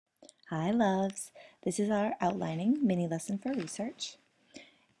Hi, loves. This is our outlining mini lesson for research.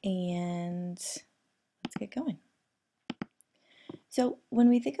 And let's get going. So, when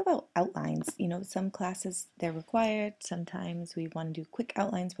we think about outlines, some classes they're required. Sometimes we want to do quick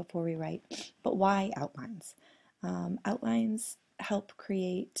outlines before we write. But why outlines? Outlines help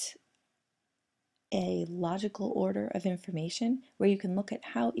create a logical order of information where you can look at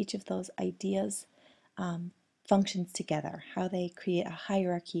how each of those ideas functions together, how they create a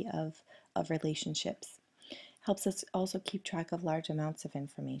hierarchy of relationships. Helps us also keep track of large amounts of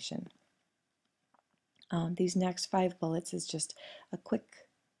information. These next 5 bullets is just a quick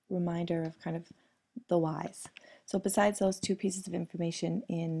reminder of kind of the whys. So besides those 2 pieces of information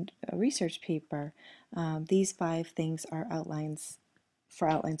in a research paper, these 5 things are outlines for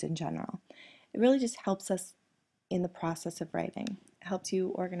outlines in general. It really just helps us in the process of writing. It helps you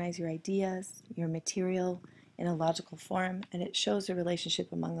organize your ideas, your material in a logical form, and it shows the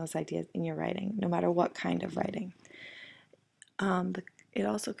relationship among those ideas in your writing, no matter what kind of writing. It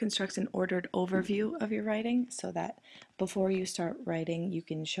also constructs an ordered overview of your writing so that before you start writing, you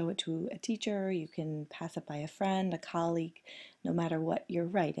can show it to a teacher, you can pass it by a friend, a colleague, no matter what you're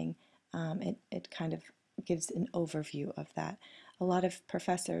writing. It kind of gives an overview of that. A lot of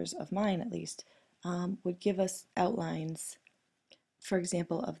professors, of mine at least, would give us outlines, for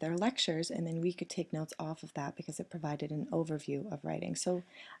example, of their lectures, and then we could take notes off of that because it provided an overview of writing. So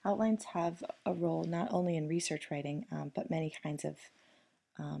outlines have a role not only in research writing, but many kinds of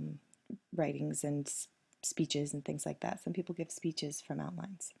writings and speeches and things like that. Some people give speeches from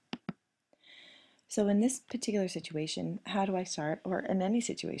outlines. So in this particular situation, how do I start, or in any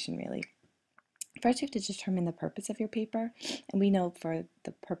situation really? First, you have to determine the purpose of your paper, and we know for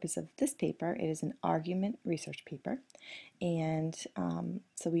the purpose of this paper, it is an argument research paper, and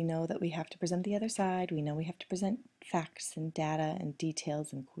so we know that we have to present the other side, we know we have to present facts and data and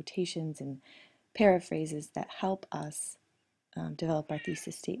details and quotations and paraphrases that help us develop our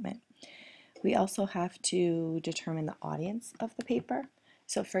thesis statement. We also have to determine the audience of the paper.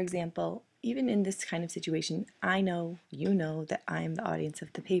 So for example, even in this kind of situation, I know, you know that I'm the audience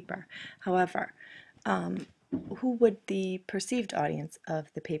of the paper. However, who would the perceived audience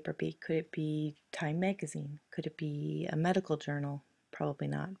of the paper be? Could it be Time Magazine? Could it be a medical journal? Probably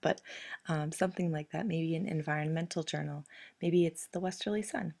not, but something like that, maybe an environmental journal. Maybe it's the Westerly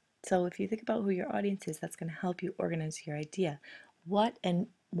Sun. So if you think about who your audience is, that's going to help you organize your idea. What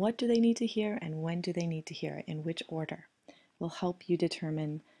do they need to hear, and when do they need to hear it, in which order, will help you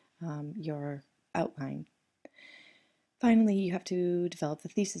determine your outline. Finally, you have to develop the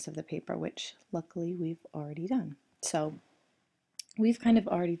thesis of the paper, which luckily we've already done. So we've kind of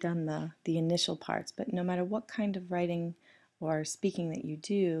already done the initial parts, but no matter what kind of writing or speaking that you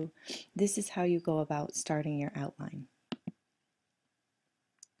do, this is how you go about starting your outline.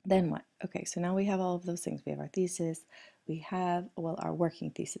 Then what? Okay, so now we have all of those things. We have our thesis, we have, well, our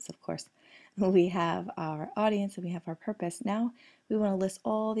working thesis, of course. We have our audience and we have our purpose. Now we want to list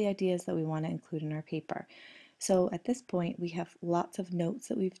all the ideas that we want to include in our paper. So at this point, we have lots of notes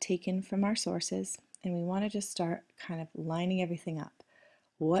that we've taken from our sources, and we want to just start kind of lining everything up.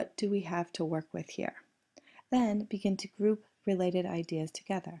 What do we have to work with here? Then begin to group related ideas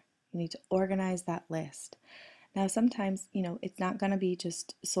together. You need to organize that list. Now, sometimes, it's not going to be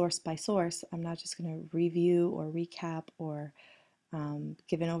just source by source. I'm not just going to review or recap or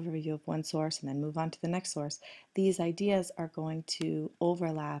give an overview of one source and then move on to the next source. These ideas are going to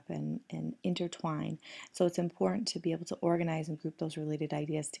overlap and intertwine. So it's important to be able to organize and group those related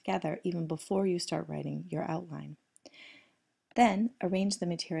ideas together even before you start writing your outline. Then arrange the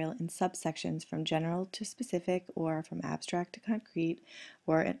material in subsections from general to specific, or from abstract to concrete,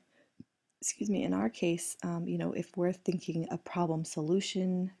 or in our case, if we're thinking a problem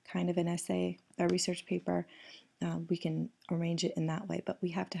solution kind of an essay, a research paper, we can arrange it in that way, but we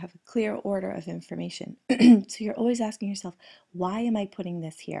have to have a clear order of information. So you're always asking yourself, why am I putting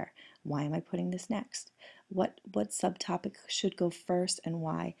this here? Why am I putting this next? What subtopic should go first and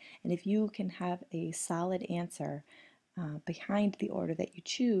why? And if you can have a solid answer behind the order that you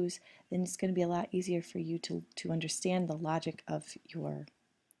choose, then it's going to be a lot easier for you to understand the logic of your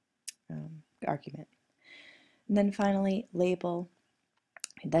argument. And then finally, label.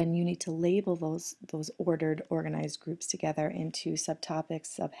 Then you need to label those ordered, organized groups together into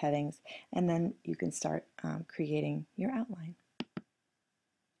subtopics, subheadings, and then you can start creating your outline.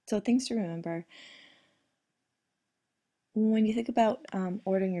 So things to remember. When you think about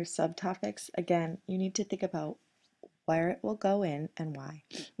ordering your subtopics, again, you need to think about where it will go in and why.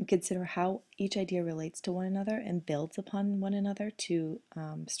 And consider how each idea relates to one another and builds upon one another to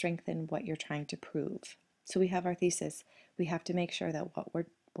strengthen what you're trying to prove. So we have our thesis. We have to make sure that what we're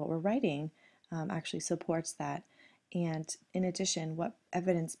what we're writing actually supports that. And in addition, what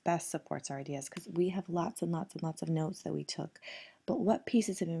evidence best supports our ideas, because we have lots and lots and lots of notes that we took, but what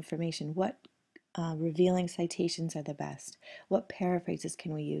pieces of information, what revealing citations are the best? What paraphrases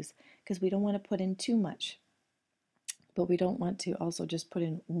can we use? Because we don't want to put in too much, but we don't want to also just put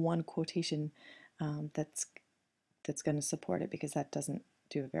in one quotation that's going to support it, because that doesn't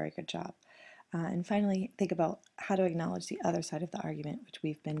do a very good job. And finally, think about how to acknowledge the other side of the argument, which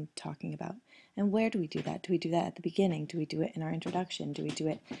we've been talking about. And where do we do that? Do we do that at the beginning? Do we do it in our introduction? Do we do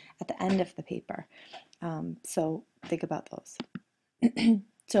it at the end of the paper? So think about those.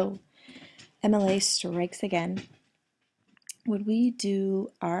 So MLA strikes again. When we do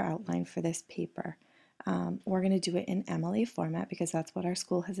our outline for this paper, we're going to do it in MLA format because that's what our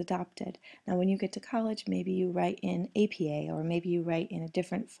school has adopted. Now, when you get to college, maybe you write in APA or maybe you write in a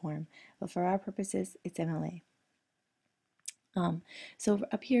different form, but for our purposes, it's MLA. So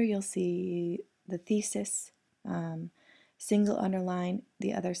up here, you'll see the thesis, single underline,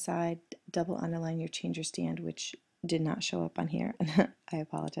 the other side, double underline your change or stand, which did not show up on here. I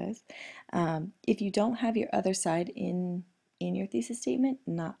apologize. If you don't have your other side in your thesis statement,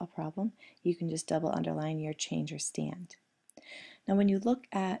 not a problem. You can just double underline your change or stand. Now, when you look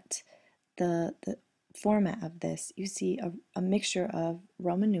at the format of this, you see a mixture of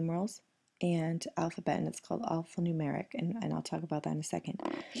Roman numerals and alphabet, and it's called alphanumeric, and I'll talk about that in a second.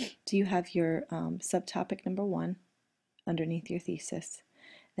 So you have your subtopic number 1 underneath your thesis.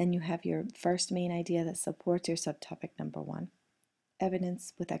 Then you have your first main idea that supports your subtopic number 1,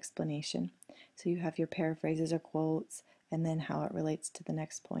 evidence with explanation. So you have your paraphrases or quotes, and then how it relates to the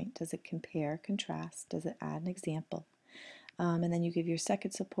next point. Does it compare, contrast? Does it add an example? And then you give your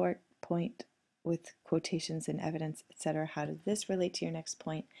second support point with quotations and evidence, etc. How does this relate to your next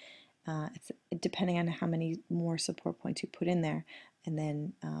point? It's depending on how many more support points you put in there. And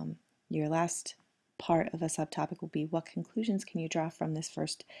then your last part of a subtopic will be what conclusions can you draw from this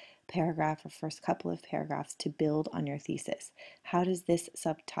first paragraph or first couple of paragraphs to build on your thesis? How does this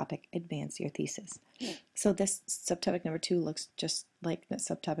subtopic advance your thesis? So this subtopic number 2 looks just like the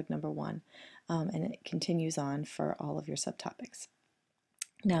subtopic number 1, and it continues on for all of your subtopics.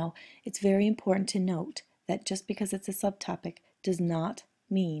 Now, it's very important to note that just because it's a subtopic does not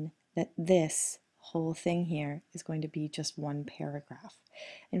mean that this whole thing here is going to be just one paragraph.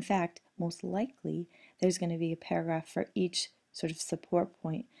 In fact, most likely there's going to be a paragraph for each sort of support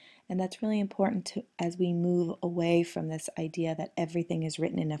point, and that's really important to as we move away from this idea that everything is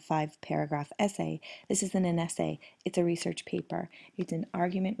written in a 5-paragraph essay. This isn't an essay, it's a research paper. It's an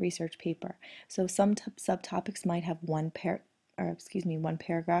argument research paper. So some subtopics might have one paragraph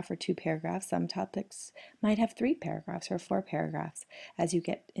or 2 paragraphs. Some topics might have 3 paragraphs or 4 paragraphs as you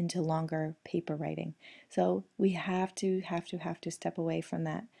get into longer paper writing. So we have to step away from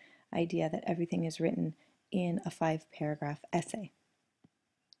that idea that everything is written in a 5-paragraph essay.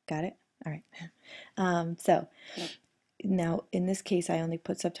 Got it? All right. So now in this case, I only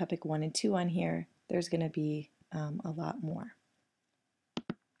put subtopic 1 and 2 on here. There's going to be a lot more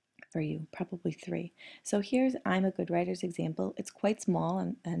for you, probably 3. So here's I'm a Good Writer's example. It's quite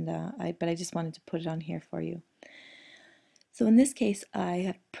small, but I just wanted to put it on here for you. So in this case, I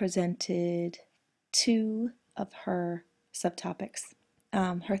have presented 2 of her subtopics.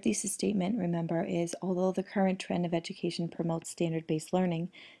 Her thesis statement, remember, is although the current trend of education promotes standard-based learning,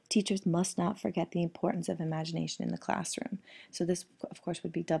 teachers must not forget the importance of imagination in the classroom. So this, of course,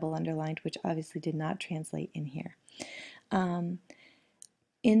 would be double underlined, which obviously did not translate in here.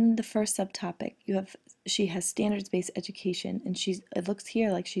 In the first subtopic, she has standards-based education, and it looks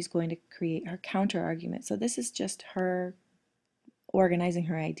here like she's going to create her counter argument. So this is just her organizing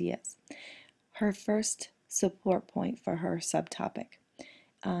her ideas. Her first support point for her subtopic.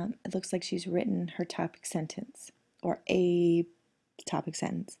 It looks like she's written her topic sentence, or a topic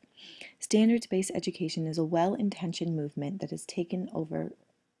sentence. Standards-based education is a well-intentioned movement that has taken over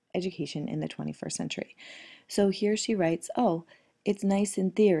education in the 21st century. So here she writes, oh, it's nice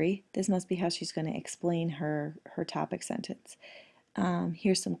in theory. This must be how she's going to explain her topic sentence.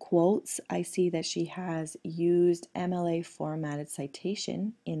 Here's some quotes. I see that she has used MLA formatted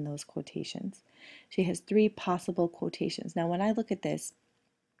citation in those quotations. She has 3 possible quotations. Now, when I look at this,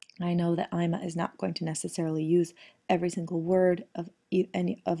 I know that Ima is not going to necessarily use every single word of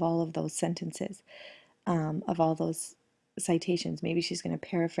any of all of those sentences, of all those citations. Maybe she's going to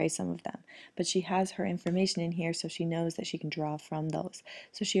paraphrase some of them, but she has her information in here, so she knows that she can draw from those.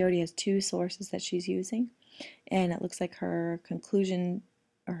 So she already has 2 sources that she's using, and it looks like her conclusion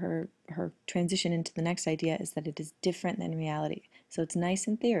or her transition into the next idea is that it is different than reality. So it's nice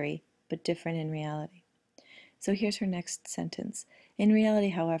in theory, but different in reality. So here's her next sentence. In reality,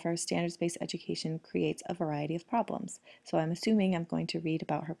 however, standards-based education creates a variety of problems. So I'm assuming I'm going to read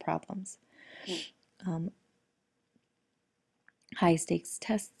about her problems. High stakes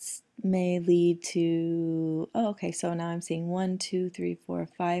tests may lead to, oh, okay, so now I'm seeing 1, 2, 3, 4,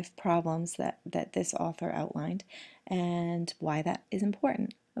 5 problems that this author outlined and why that is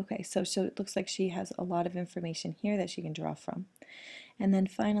important. Okay, so it looks like she has a lot of information here that she can draw from. And then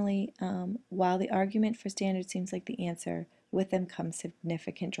finally, while the argument for standards seems like the answer, with them comes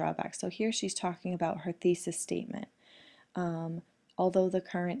significant drawbacks. So here she's talking about her thesis statement. Although the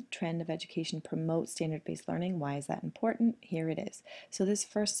current trend of education promotes standard-based learning, why is that important? Here it is. So this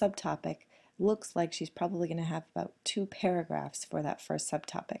first subtopic looks like she's probably going to have about 2 paragraphs for that first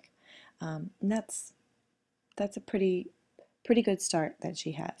subtopic. And that's a pretty good start that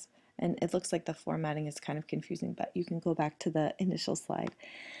she has. And it looks like the formatting is kind of confusing, but you can go back to the initial slide.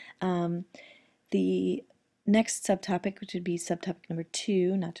 The next subtopic, which would be subtopic number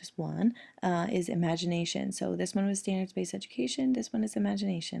 2, not just 1, is imagination. So this one was standards-based education, this one is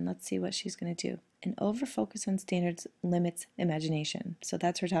imagination. Let's see what she's going to do. An over-focus on standards limits imagination. So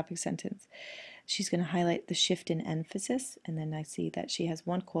that's her topic sentence. She's going to highlight the shift in emphasis, and then I see that she has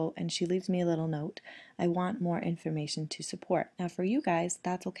one quote, and she leaves me a little note. I want more information to support. Now for you guys,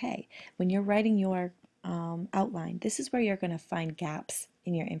 that's okay. When you're writing your outline, this is where you're going to find gaps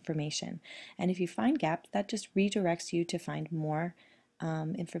in your information. And if you find gaps, that just redirects you to find more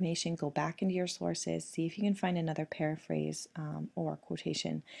information. Go back into your sources, see if you can find another paraphrase or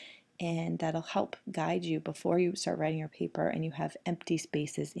quotation, and that'll help guide you before you start writing your paper and you have empty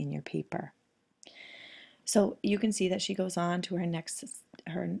spaces in your paper. So you can see that she goes on to her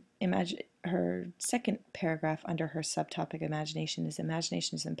second paragraph under her subtopic imagination is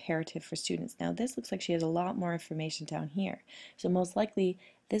imperative for students. Now this looks like she has a lot more information down here. So most likely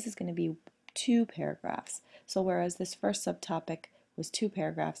this is going to be 2 paragraphs. So whereas this first subtopic was 2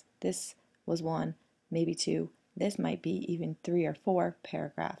 paragraphs, this was 1, maybe 2. This might be even 3 or 4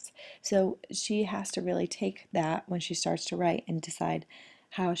 paragraphs. So she has to really take that when she starts to write and decide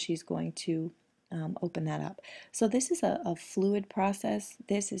how she's going to open that up. So this is a fluid process.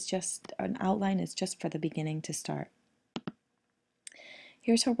 This is just an outline, is just for the beginning to start.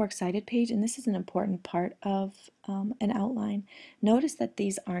 Here's her works cited page, and this is an important part of an outline. Notice that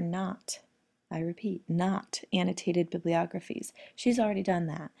these are not, I repeat, not annotated bibliographies. She's already done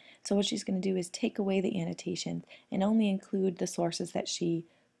that. So what she's going to do is take away the annotations and only include the sources that she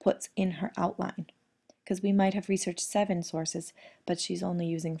puts in her outline. Because we might have researched 7 sources, but she's only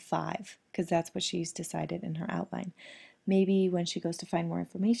using 5, because that's what she's decided in her outline. Maybe when she goes to find more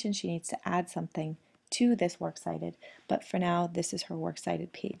information, she needs to add something to this works cited, but for now, this is her works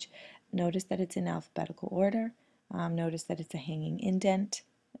cited page. Notice that it's in alphabetical order. Notice that it's a hanging indent,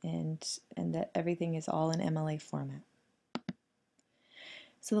 and that everything is all in MLA format.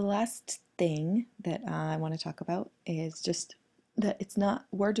 So the last thing that I want to talk about is just that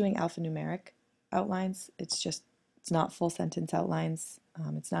we're doing alphanumeric outlines. It's not full sentence outlines.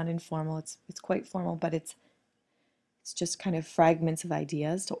 It's not informal. It's quite formal, but it's just kind of fragments of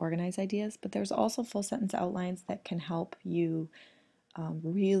ideas to organize ideas. But there's also full sentence outlines that can help you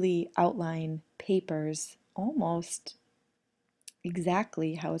really outline papers almost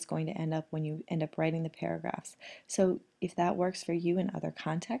exactly how it's going to end up when you end up writing the paragraphs. So if that works for you in other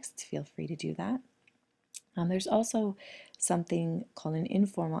contexts, feel free to do that. There's also something called an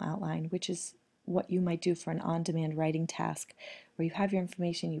informal outline, which is what you might do for an on-demand writing task, where you have your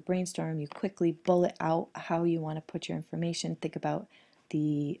information, you brainstorm, you quickly bullet out how you want to put your information, think about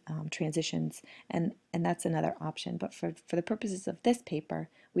the transitions, and that's another option. But for the purposes of this paper,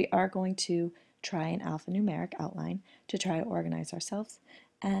 we are going to try an alphanumeric outline to try to organize ourselves,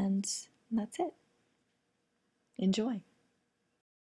 and that's it. Enjoy.